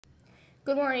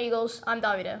Good morning, Eagles. I'm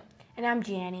Davide. And I'm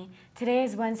Gianni. Today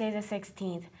is Wednesday the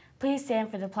 16th. Please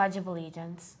stand for the Pledge of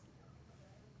Allegiance.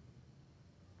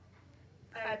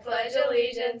 I pledge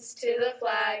allegiance to the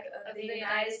flag of the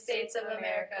United States of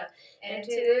America and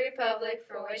to the republic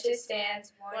for which it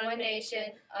stands, one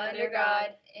nation, under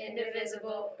God,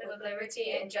 indivisible, with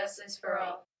liberty and justice for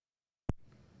all.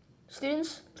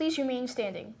 Students, please remain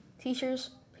standing.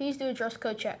 Teachers, please do a dress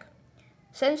code check.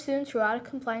 Send students who are out of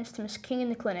compliance to Ms. King in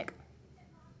the clinic.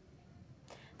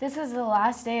 This is the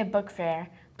last day of book fair.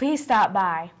 Please stop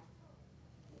by.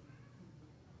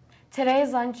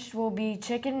 Today's lunch will be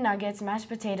chicken nuggets, mashed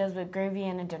potatoes with gravy,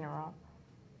 and a dinner roll.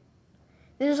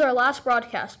 This is our last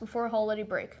broadcast before holiday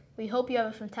break. We hope you have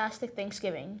a fantastic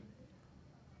Thanksgiving.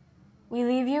 We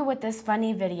leave you with this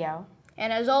funny video.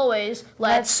 And as always,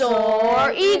 let's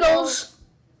soar, Eagles!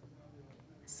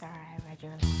 Sorry, I read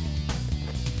your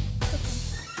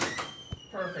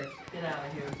Perfect. Get out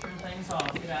of here. Turn things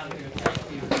off. Get out of here.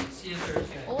 Thank you. See you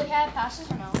Thursday. Will we have passes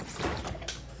or no?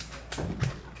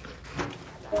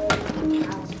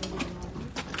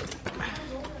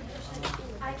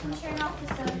 I can turn off the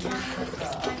soda.